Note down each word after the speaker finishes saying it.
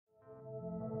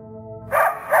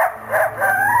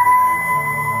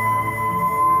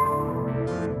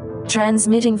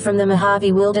Transmitting from the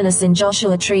Mojave Wilderness in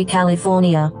Joshua Tree,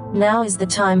 California, now is the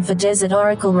time for Desert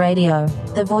Oracle Radio,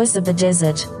 the voice of the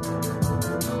desert.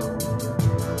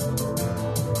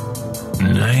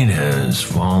 Night has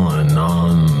fallen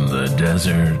on the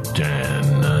desert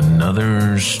and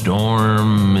another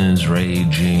storm is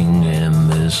raging in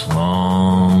this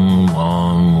long,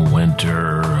 long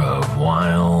winter of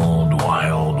wild,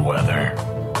 wild weather.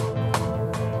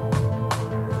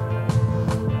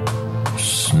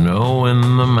 Snow in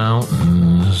the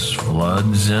mountains,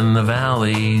 floods in the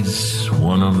valleys,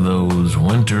 one of those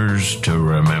winters to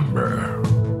remember.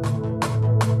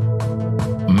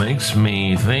 Makes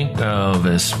me think of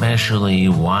especially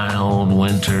wild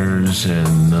winters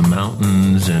in the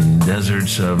mountains and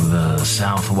deserts of the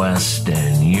Southwest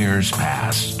in years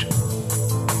past.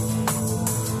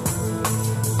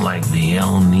 Like the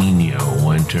El Nino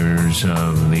winters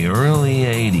of the early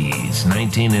 80s,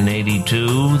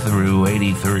 1982 through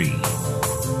 83.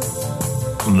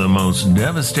 The most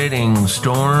devastating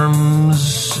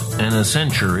storms in a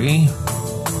century.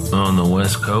 On the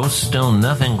West Coast, still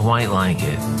nothing quite like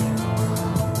it.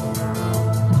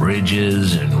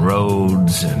 Bridges and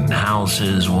roads and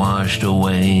houses washed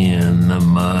away in the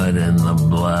mud and the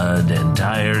blood.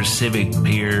 Entire civic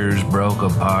piers broke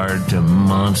apart to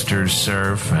monster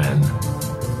surf and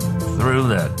through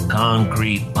the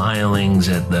concrete pilings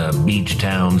at the beach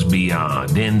towns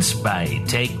beyond. In spite,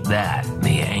 take that,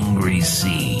 the angry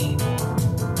sea.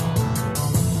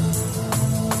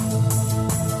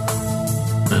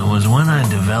 It was when I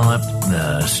developed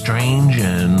the strange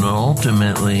and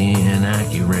ultimately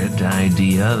inaccurate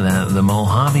idea that the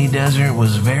Mojave Desert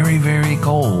was very, very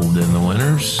cold in the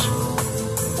winters.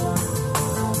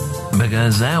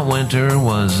 Because that winter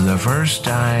was the first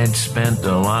I'd spent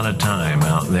a lot of time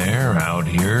out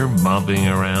here, bumping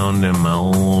around in my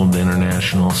old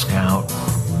International Scout.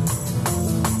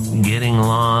 Getting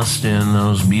lost in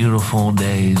those beautiful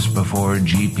days before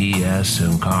GPS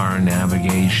and car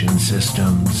navigation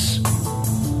systems.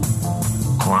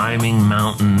 Climbing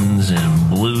mountains in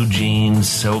blue jeans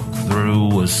soaked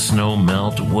through with snow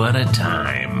melt. What a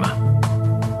time.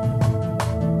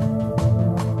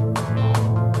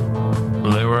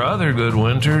 There were other good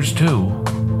winters, too.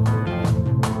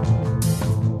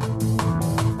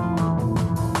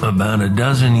 About a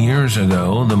dozen years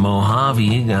ago, the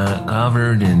Mojave got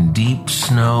covered in deep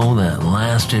snow that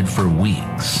lasted for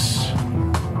weeks.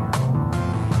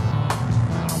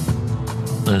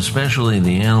 Especially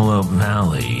the Antelope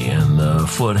Valley and the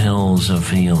foothills of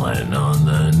Phelan on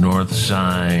the north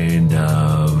side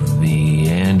of the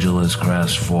Angeles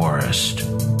Crest Forest.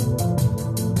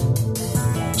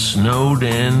 Snowed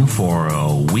in for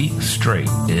a week straight.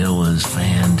 It was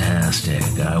fantastic.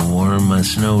 I wore my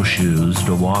snowshoes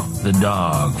to walk the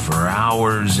dog for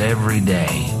hours every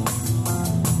day.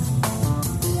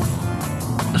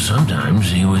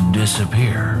 Sometimes he would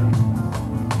disappear.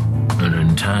 An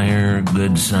entire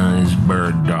good-sized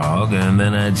bird dog, and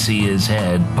then I'd see his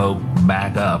head poke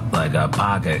back up like a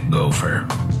pocket gopher.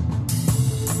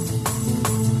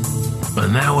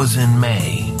 And that was in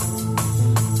May.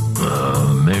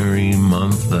 A merry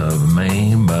month of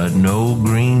May, but no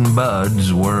green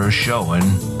buds were showing.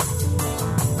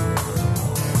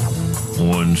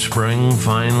 When spring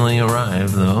finally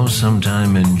arrived, though,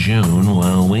 sometime in June,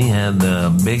 well, we had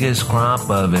the biggest crop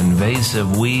of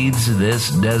invasive weeds this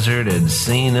desert had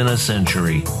seen in a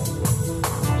century.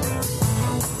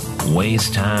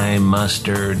 Waist-high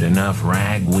mustard, enough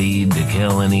ragweed to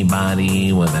kill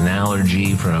anybody with an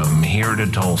allergy from here to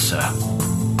Tulsa.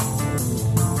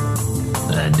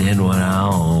 I did what I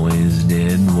always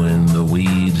did when the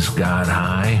weeds got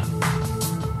high.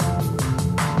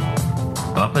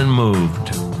 Up and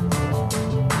moved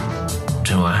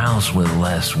to a house with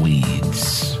less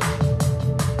weeds.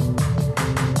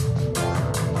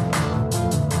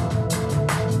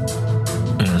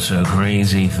 It's a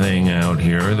crazy thing out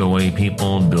here, the way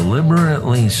people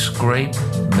deliberately scrape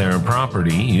their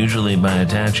property, usually by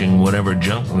attaching whatever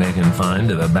junk they can find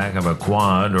to the back of a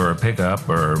quad or a pickup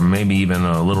or maybe even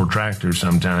a little tractor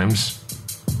sometimes.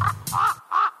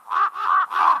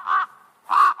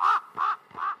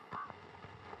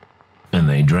 And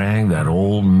they drag that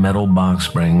old metal box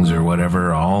springs or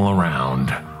whatever all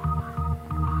around.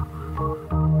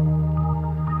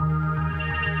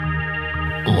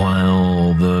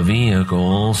 While the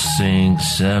vehicle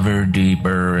sinks ever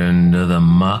deeper into the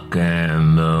muck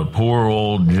and the poor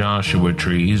old Joshua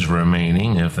trees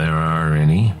remaining, if there are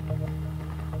any,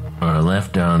 are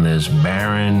left on this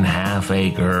barren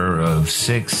half-acre of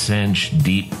 6-inch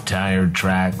deep tire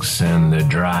tracks and the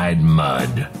dried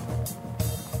mud.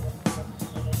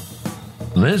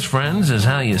 This, friends, is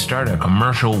how you start a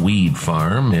commercial weed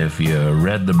farm if you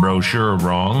read the brochure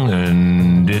wrong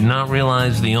and did not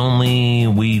realize the only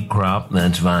weed crop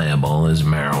that's viable is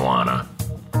marijuana.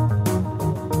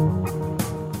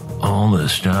 All the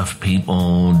stuff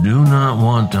people do not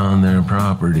want on their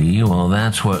property, well,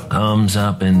 that's what comes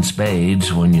up in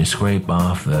spades when you scrape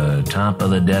off the top of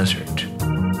the desert.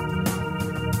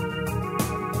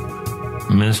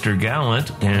 Mr.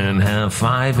 Gallant can have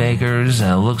 5 acres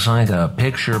that looks like a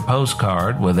picture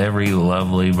postcard with every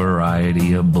lovely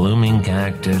variety of blooming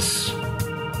cactus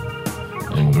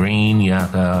and green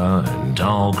yucca and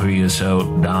tall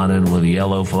creosote dotted with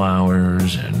yellow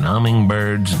flowers and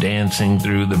hummingbirds dancing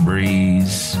through the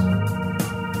breeze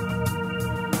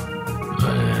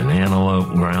and antelope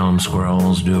ground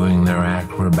squirrels doing their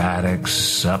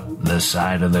acrobatics up the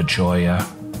side of the cholla.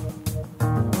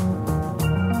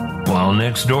 While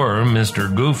next door, Mr.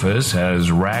 Goofus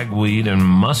has ragweed and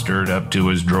mustard up to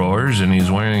his drawers, and he's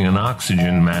wearing an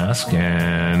oxygen mask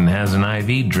and has an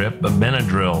IV drip of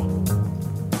Benadryl.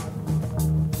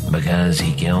 Because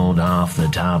he killed off the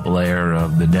top layer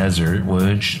of the desert,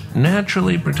 which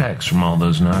naturally protects from all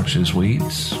those noxious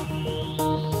weeds.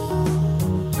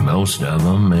 Most of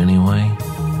them, anyway.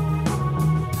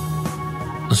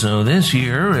 So this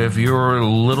year, if your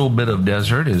little bit of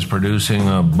desert is producing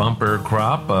a bumper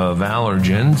crop of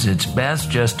allergens, it's best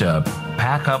just to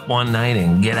pack up one night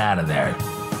and get out of there.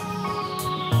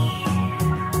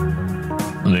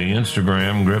 The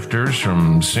Instagram grifters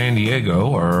from San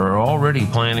Diego are already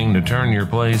planning to turn your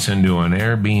place into an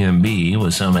Airbnb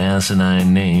with some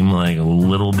asinine name like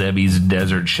Little Debbie's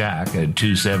Desert Shack at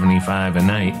 $275 a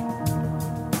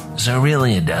night. So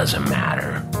really it doesn't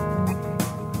matter.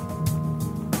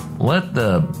 Let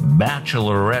the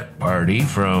bachelorette party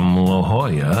from La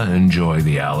Jolla enjoy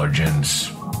the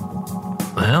allergens.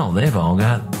 Hell, they've all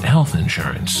got health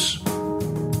insurance.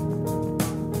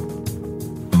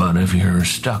 But if you're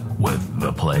stuck with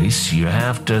the place, you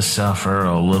have to suffer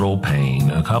a little pain.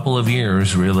 A couple of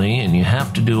years, really, and you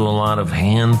have to do a lot of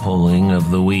hand-pulling of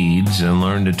the weeds and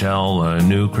learn to tell a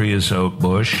new creosote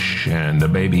bush and a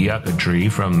baby yucca tree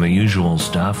from the usual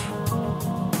stuff.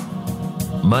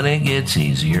 But it gets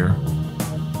easier.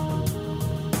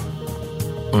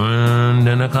 And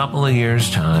in a couple of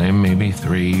years' time, maybe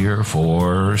 3 or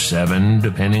 4 or 7,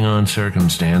 depending on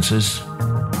circumstances,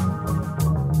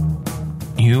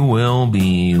 you will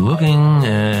be looking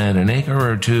at an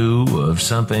acre or 2 of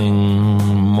something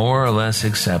more or less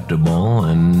acceptable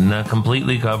and not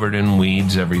completely covered in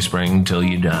weeds every spring till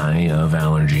you die of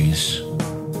allergies.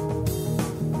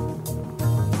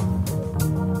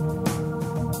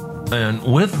 And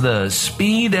with the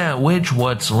speed at which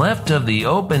what's left of the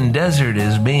open desert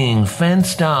is being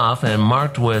fenced off and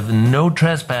marked with no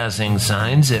trespassing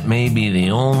signs, it may be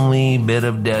the only bit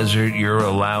of desert you're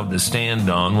allowed to stand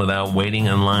on without waiting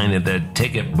in line at the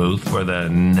ticket booth for the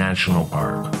national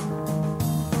park.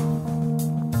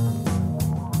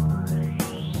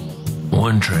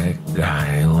 One trick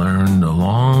I learned a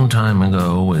long time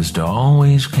ago is to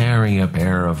always carry a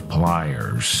pair of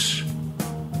pliers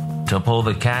to pull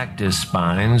the cactus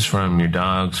spines from your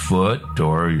dog's foot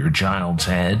or your child's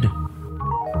head.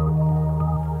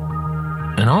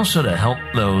 And also to help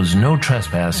those no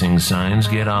trespassing signs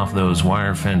get off those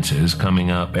wire fences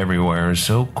coming up everywhere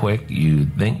so quick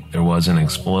you'd think there was an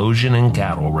explosion in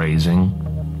cattle raising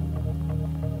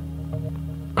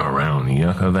around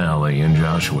Yucca Valley and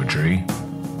Joshua Tree.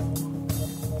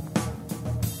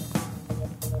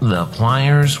 The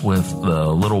pliers with the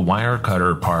little wire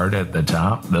cutter part at the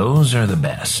top, those are the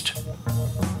best.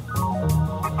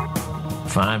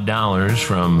 $5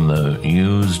 from the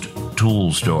used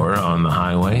tool store on the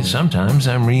highway. Sometimes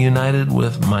I'm reunited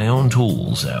with my own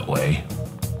tools that way.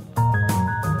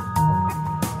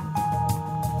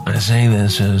 I say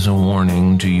this as a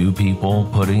warning to you people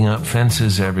putting up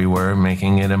fences everywhere,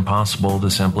 making it impossible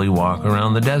to simply walk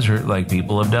around the desert like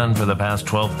people have done for the past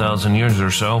 12,000 years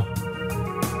or so.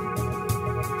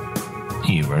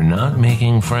 You are not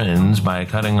making friends by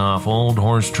cutting off old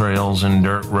horse trails and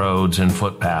dirt roads and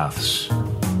footpaths.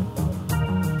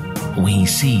 We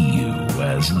see you,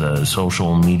 as the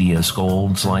social media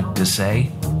scolds like to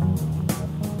say.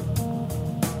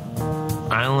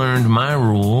 I learned my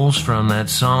rules from that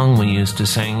song we used to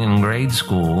sing in grade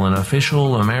school, an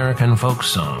official American folk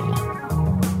song.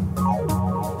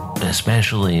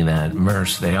 Especially that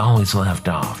verse they always left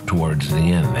off towards the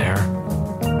end there.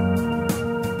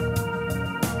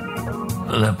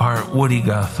 The part Woody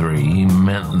Guthrie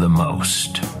meant the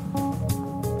most.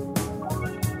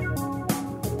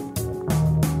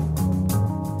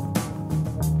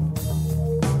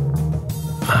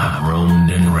 I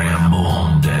roamed and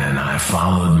rambled and I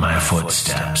followed my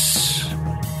footsteps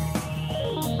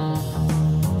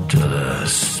to the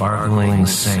sparkling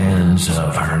sands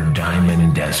of her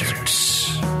diamond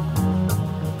deserts.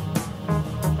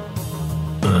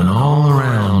 And all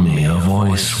around me a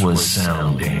voice was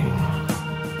sounding.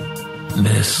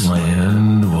 This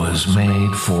land was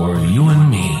made for you and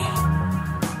me.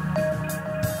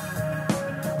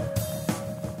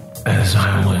 As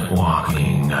I went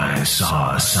walking, I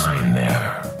saw a sign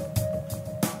there.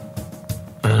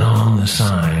 And on the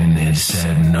sign it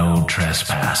said no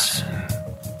trespassing.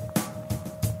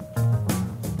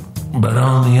 But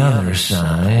on the other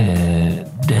side it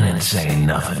didn't say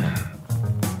nothing.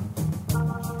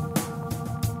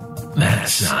 That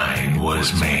sign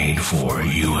was made for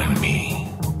you and me.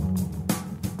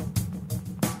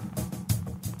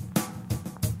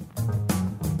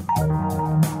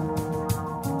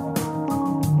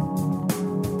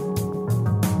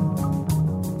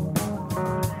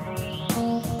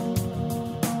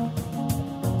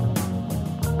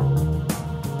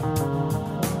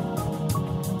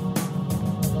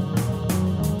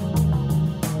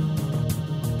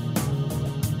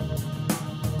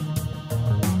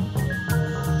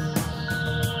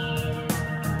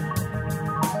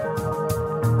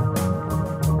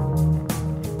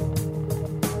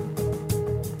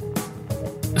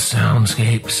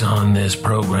 Soundscapes on this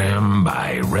program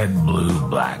by Red, Blue,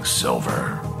 Black,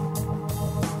 Silver.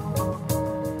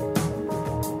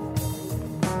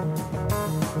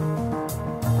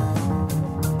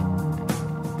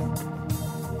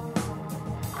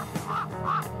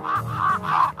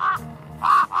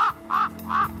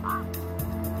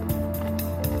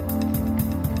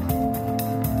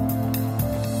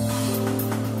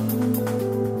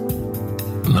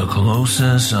 The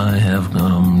closest I have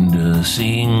come to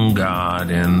seeing God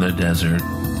in the desert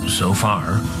so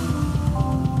far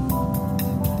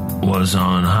was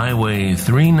on Highway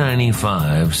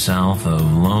 395 south of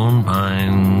Lone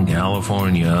Pine,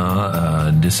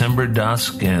 California, December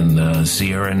dusk and the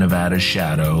Sierra Nevada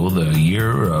shadow, the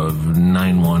year of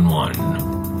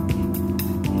 911.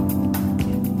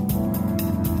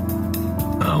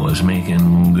 I was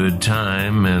making good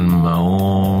time in my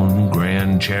old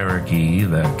Grand Cherokee,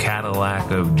 the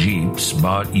Cadillac of Jeeps,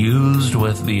 bought used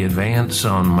with the advance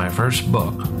on my first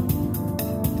book.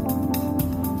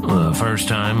 The first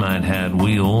time I'd had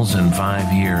wheels in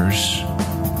 5 years.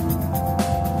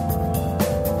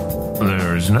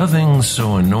 There's nothing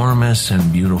so enormous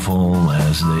and beautiful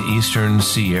as the Eastern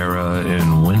Sierra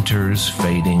in winter's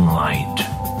fading light.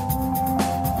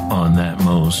 On that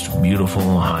most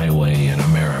beautiful highway in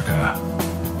America.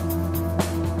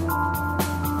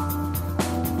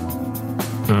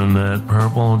 In that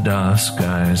purple dusk,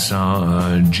 I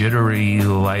saw a jittery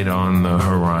light on the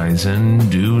horizon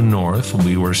due north.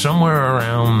 We were somewhere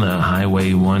around the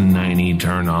Highway 190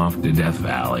 turnoff to Death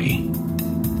Valley,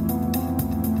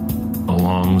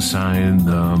 alongside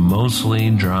the mostly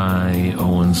dry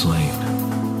Owens Lake.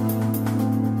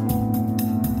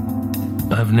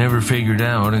 I've never figured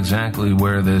out exactly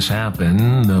where this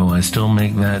happened, though I still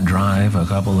make that drive a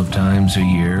couple of times a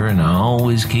year, and I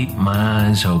always keep my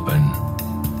eyes open.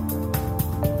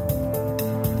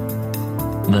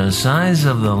 The size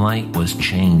of the light was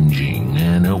changing,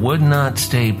 and it would not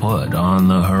stay put on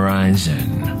the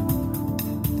horizon.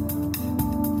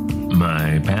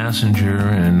 My passenger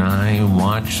and I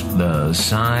watched the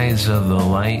size of the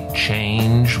light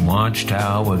change, watched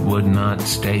how it would not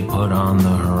stay put on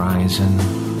the horizon.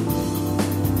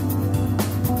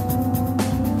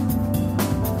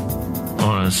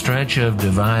 On a stretch of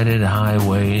divided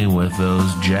highway with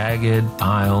those jagged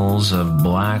piles of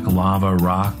black lava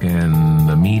rock in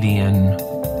the median,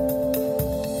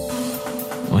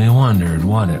 we wondered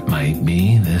what it might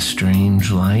be, this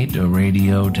strange light, a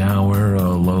radio tower, a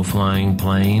low-flying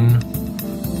plane.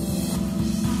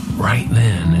 Right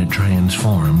then, it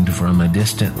transformed from a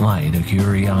distant light, a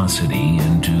curiosity,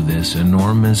 into this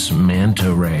enormous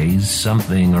manta ray,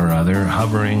 something or other,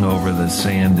 hovering over the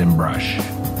sand and brush.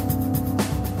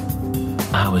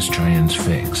 I was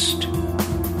transfixed,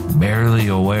 barely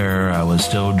aware I was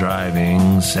still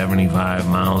driving 75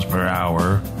 miles per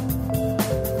hour.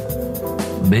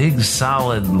 Big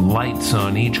solid lights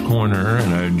on each corner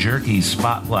and a jerky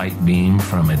spotlight beam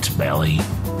from its belly.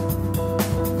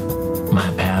 My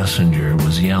passenger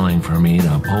was yelling for me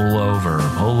to pull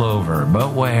over,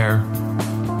 but where?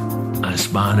 I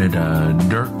spotted a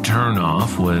dirt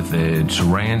turnoff with its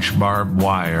ranch barbed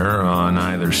wire on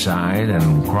either side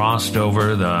and crossed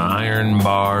over the iron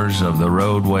bars of the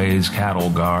roadway's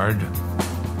cattle guard.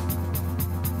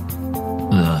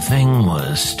 The thing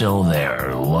was still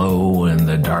there, low in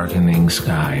the darkening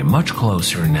sky, much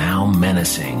closer now,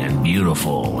 menacing and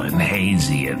beautiful and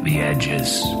hazy at the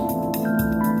edges.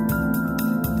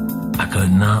 I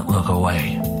could not look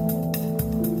away.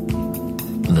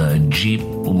 The Jeep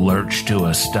lurched to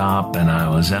a stop, and I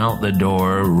was out the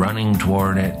door, running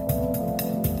toward it.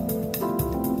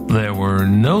 There were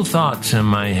no thoughts in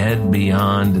my head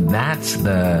beyond, that's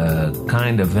the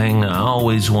kind of thing I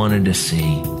always wanted to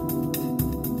see.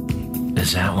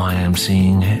 Is that why I'm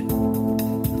seeing it?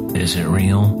 Is it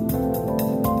real?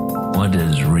 What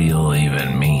does real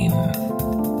even mean?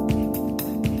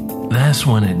 That's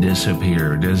when it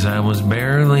disappeared, as I was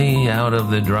barely out of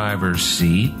the driver's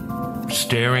seat,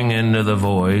 staring into the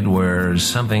void where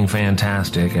something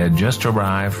fantastic had just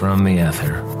arrived from the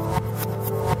ether.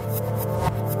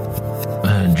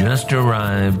 Had just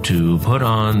arrived to put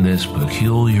on this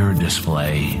peculiar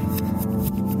display.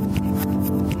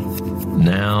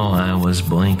 Now I was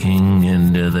blinking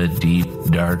into the deep,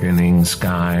 darkening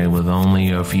sky with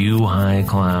only a few high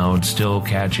clouds still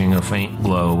catching a faint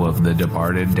glow of the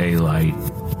departed daylight.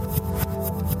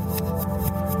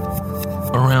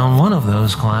 Around one of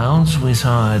those clouds, we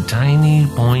saw a tiny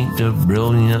point of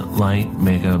brilliant light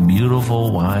make a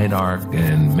beautiful wide arc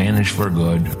and vanish for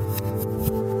good.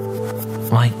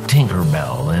 Like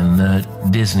Tinkerbell in the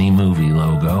Disney movie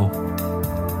logo.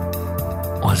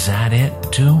 Was that it,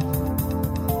 too?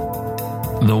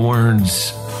 The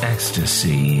words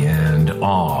ecstasy and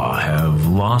awe have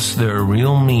lost their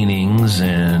real meanings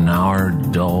in our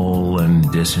dull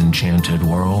and disenchanted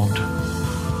world.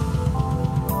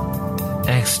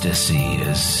 Ecstasy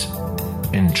is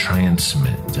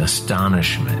entrancement,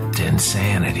 astonishment,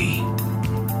 insanity.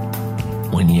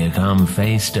 When you come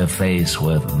face to face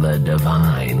with the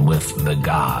divine, with the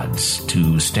gods,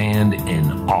 to stand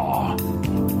in awe,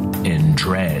 in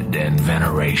dread and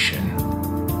veneration.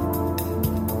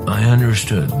 I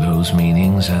understood those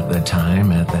meanings at the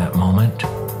time, at that moment.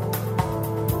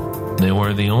 They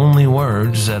were the only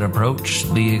words that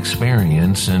approached the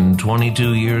experience, and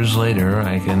 22 years later,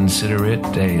 I consider it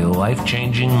a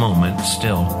life-changing moment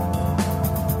still.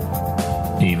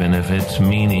 Even if its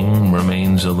meaning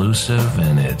remains elusive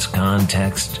and its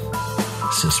context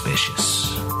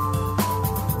suspicious.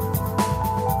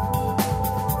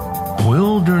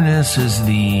 Wilderness is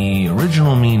the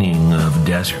original meaning of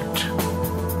desert.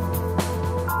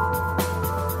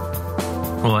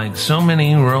 Like so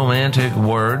many romantic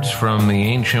words from the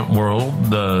ancient world,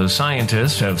 the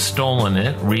scientists have stolen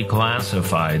it,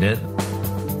 reclassified it.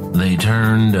 They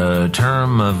turned a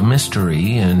term of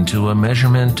mystery into a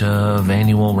measurement of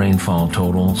annual rainfall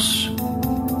totals.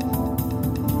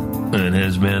 It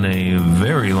has been a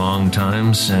very long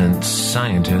time since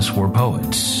scientists were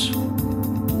poets.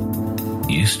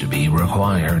 Used to be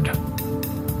required.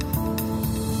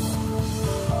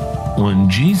 When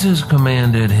Jesus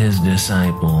commanded his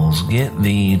disciples, "Get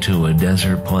thee to a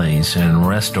desert place and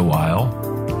rest a while,"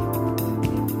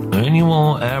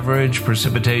 annual average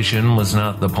precipitation was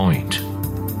not the point.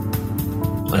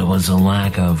 It was a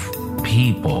lack of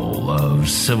people, of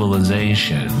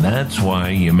civilization. That's why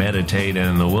you meditate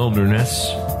in the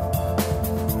wilderness.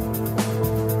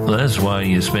 That's why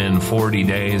you spend 40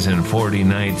 days and 40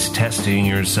 nights testing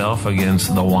yourself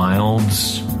against the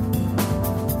wilds.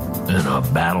 In a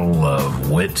battle of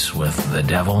wits with the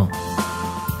devil.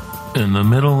 In the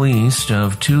Middle East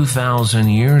of 2,000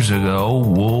 years ago,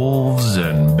 wolves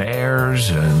and bears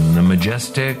and the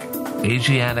majestic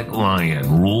Asiatic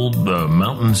lion ruled the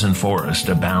mountains and forests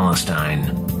of Palestine.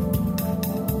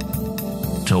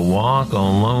 To walk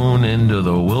alone into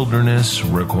the wilderness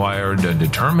required a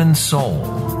determined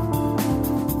soul.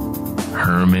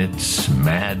 Hermits,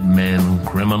 madmen,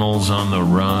 criminals on the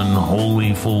run,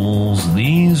 holy fools,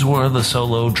 these were the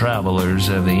solo travelers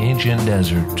of the ancient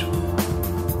desert.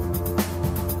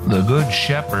 The Good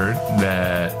Shepherd,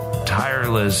 that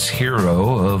tireless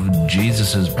hero of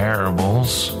Jesus'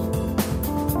 parables,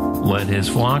 led his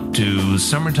flock to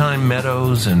summertime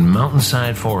meadows and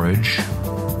mountainside forage,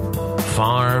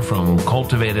 far from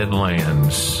cultivated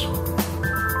lands.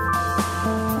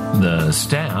 The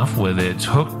staff, with its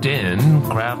hooked end,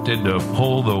 crafted to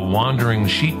pull the wandering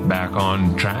sheep back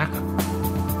on track.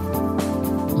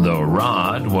 The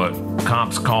rod, what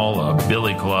cops call a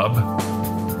billy club,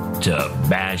 to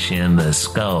bash in the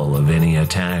skull of any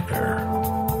attacker.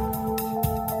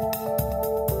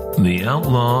 The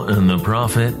outlaw and the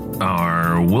prophet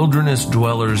are wilderness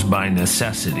dwellers by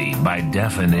necessity, by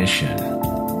definition.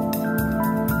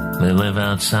 They live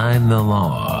outside the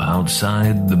law,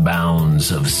 outside the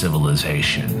bounds of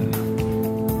civilization.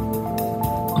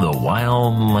 the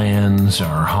wild lands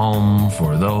are home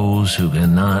for those who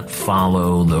cannot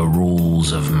follow the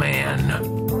rules of man.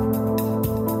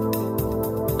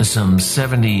 Some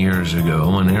 70 years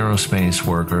ago, an aerospace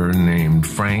worker named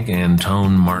Frank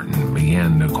Antone Martin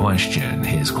began to question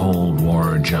his Cold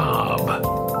War job.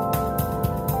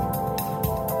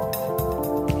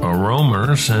 A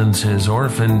roamer since his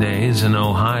orphan days in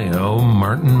Ohio,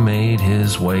 Martin made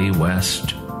his way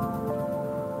west,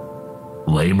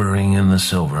 laboring in the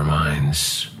silver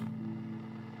mines,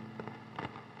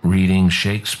 reading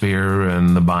Shakespeare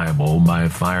and the Bible by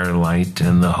firelight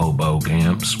in the hobo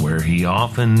camps where he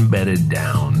often bedded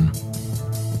down.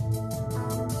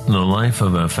 The life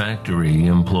of a factory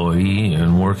employee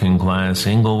in working-class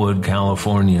Inglewood,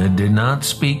 California did not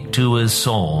speak to his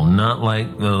soul, not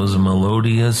like those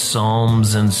melodious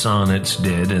psalms and sonnets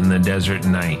did in the desert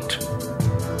night.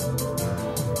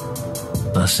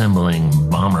 Assembling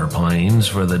bomber planes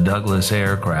for the Douglas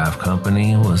Aircraft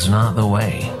Company was not the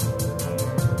way.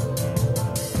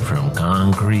 From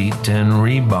concrete and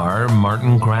rebar,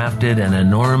 Martin crafted an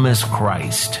enormous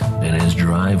Christ in his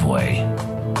driveway.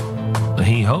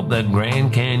 He hoped that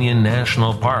Grand Canyon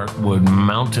National Park would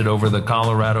mount it over the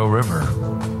Colorado River,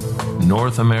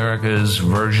 North America's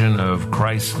version of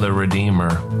Christ the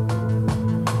Redeemer.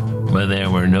 But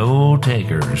there were no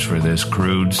takers for this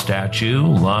crude statue.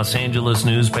 Los Angeles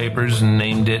newspapers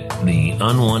named it the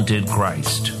Unwanted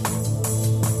Christ.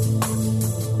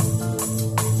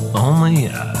 Only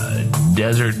a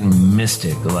desert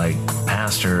mystic like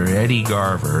Pastor Eddie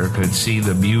Garver could see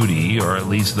the beauty, or at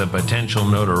least the potential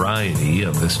notoriety,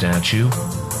 of the statue.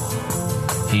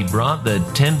 He brought the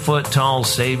 10-foot-tall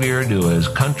Savior to his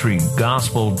country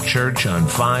gospel church on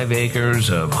 5 acres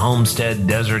of Homestead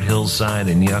Desert Hillside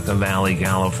in Yucca Valley,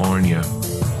 California.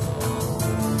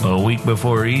 A week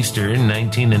before Easter in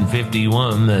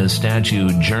 1951, the statue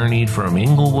journeyed from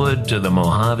Inglewood to the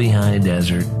Mojave High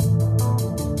Desert,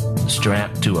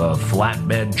 strapped to a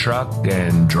flatbed truck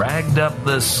and dragged up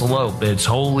the slope, its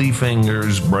holy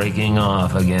fingers breaking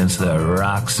off against the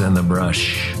rocks and the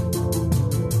brush.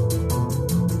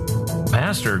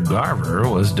 Pastor Garver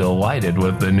was delighted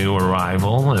with the new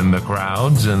arrival and the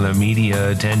crowds and the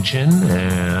media attention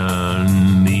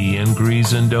and the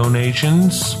increase in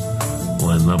donations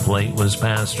when the plate was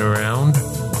passed around.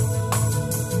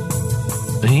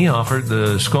 He offered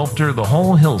the sculptor the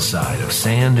whole hillside of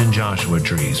sand and Joshua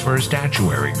trees for a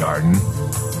statuary garden,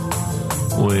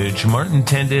 which Martin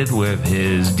tended with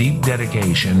his deep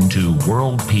dedication to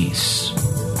world peace.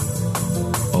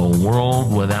 A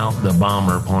world without the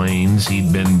bomber planes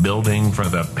he'd been building for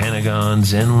the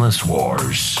Pentagon's endless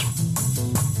wars.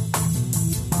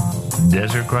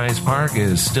 Desert Christ Park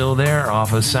is still there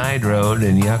off a side road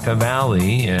in Yucca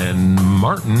Valley, and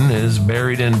Martin is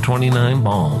buried in 29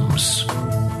 Palms,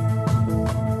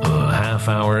 a half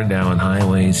hour down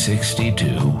Highway 62.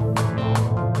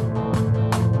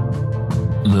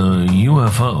 The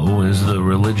UFO is the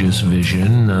religious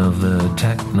vision of the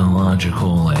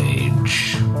technological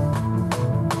age.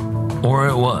 Or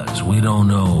it was. We don't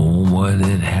know what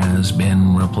it has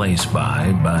been replaced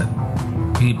by, but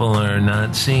people are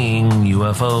not seeing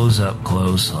UFOs up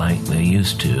close like they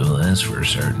used to, that's for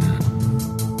certain.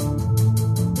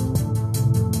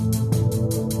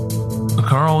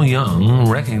 Carl Jung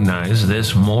recognized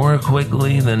this more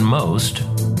quickly than most,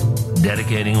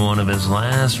 dedicating one of his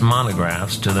last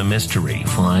monographs to the mystery,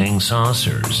 Flying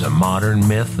Saucers, a modern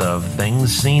myth of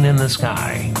things seen in the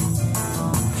sky,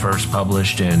 first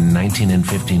published in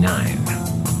 1959.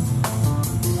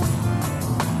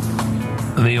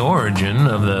 The origin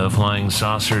of the flying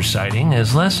saucer sighting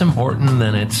is less important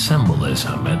than its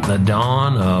symbolism. At the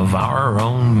dawn of our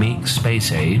own meek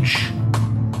space age,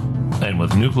 and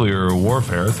with nuclear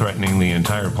warfare threatening the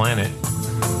entire planet,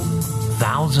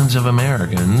 thousands of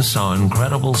Americans saw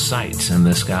incredible sights in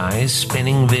the skies,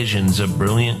 spinning visions of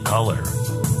brilliant color.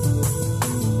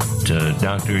 To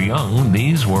Dr. Jung,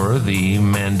 these were the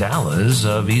mandalas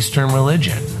of Eastern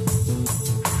religion.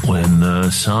 When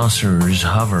the saucers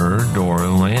hovered or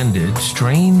landed,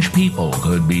 strange people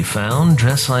could be found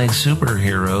dressed like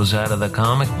superheroes out of the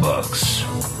comic books.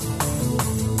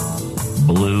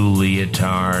 Blue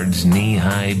leotards,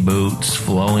 knee-high boots,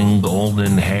 flowing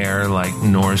golden hair like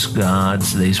Norse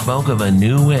gods, they spoke of a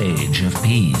new age of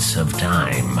peace, of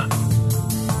time.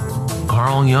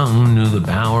 Carl Jung knew the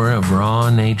power of raw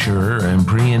nature and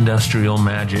pre-industrial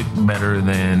magic better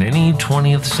than any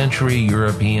 20th century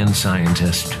European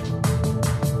scientist.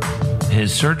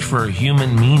 His search for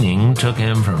human meaning took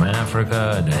him from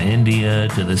Africa to India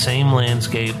to the same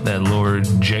landscape that lured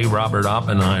J. Robert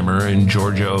Oppenheimer and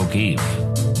Georgia O'Keeffe.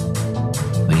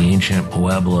 the ancient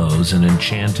pueblos and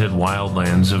enchanted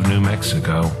wildlands of New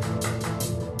Mexico.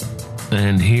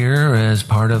 And here, as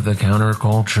part of the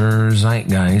counterculture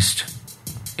zeitgeist,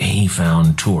 he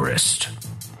found Tourist.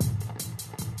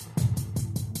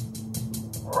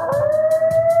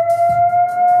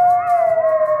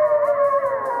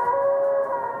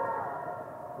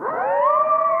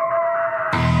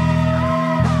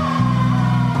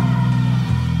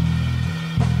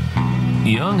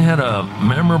 Young had a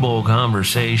memorable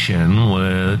conversation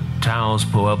with Taos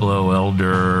Pueblo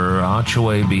elder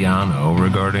Achue Biano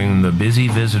regarding the busy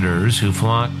visitors who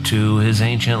flocked to his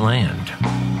ancient land.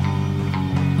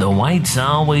 The whites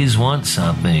always want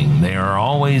something. They are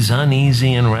always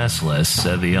uneasy and restless,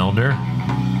 said the elder.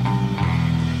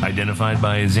 Identified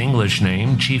by his English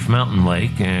name, Chief Mountain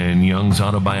Lake, in Young's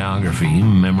autobiography,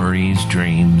 Memories,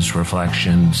 Dreams,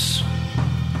 Reflections.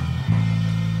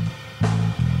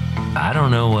 I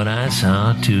don't know what I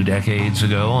saw 2 decades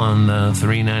ago on the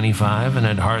 395, and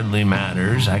it hardly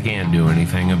matters. I can't do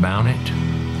anything about it.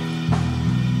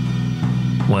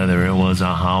 Whether it was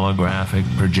a holographic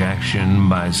projection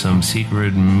by some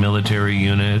secret military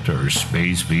unit or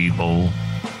space people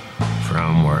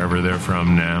from wherever they're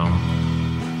from now,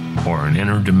 or an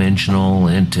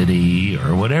interdimensional entity,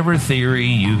 or whatever theory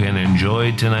you can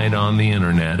enjoy tonight on the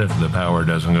internet if the power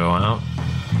doesn't go out.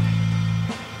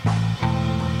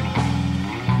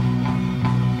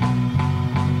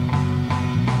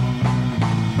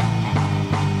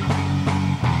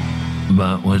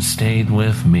 But what stayed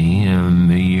with me in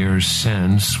the years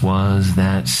since was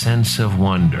that sense of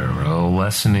wonder, a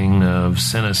lessening of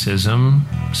cynicism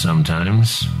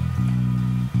sometimes,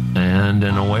 and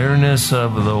an awareness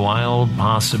of the wild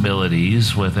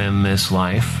possibilities within this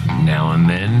life now and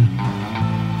then.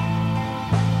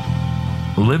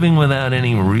 Living without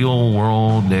any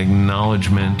real-world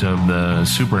acknowledgement of the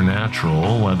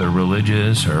supernatural, whether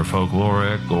religious or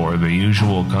folkloric or the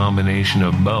usual combination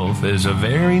of both, is a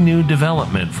very new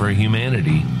development for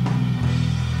humanity.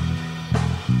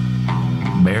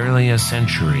 Barely a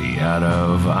century out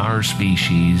of our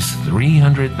species,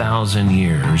 300,000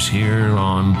 years here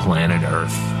on planet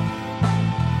Earth.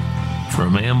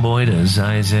 From Amboy to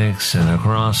Zzyzx and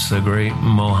across the great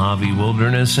Mojave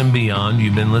Wilderness and beyond,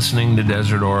 you've been listening to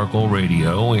Desert Oracle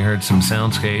Radio. We heard some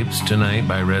soundscapes tonight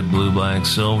by Red, Blue, Black,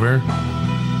 Silver.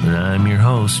 And I'm your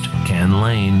host, Ken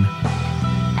Lane.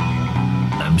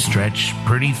 I'm stretched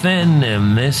pretty thin,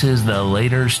 and this is the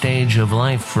later stage of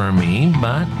life for me,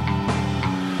 but...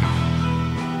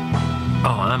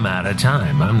 Oh, I'm out of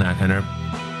time. I'm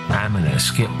gonna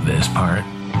skip this part.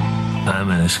 I'm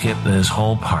gonna skip this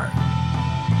whole part.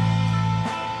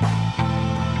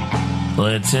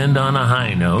 Let's end on a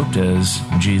high note, as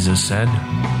Jesus said.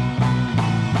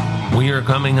 We are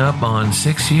coming up on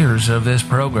 6 years of this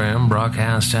program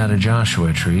broadcast out of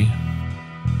Joshua Tree.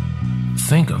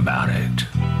 Think about it.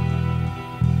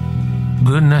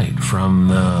 Good night from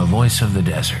the voice of the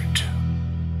desert.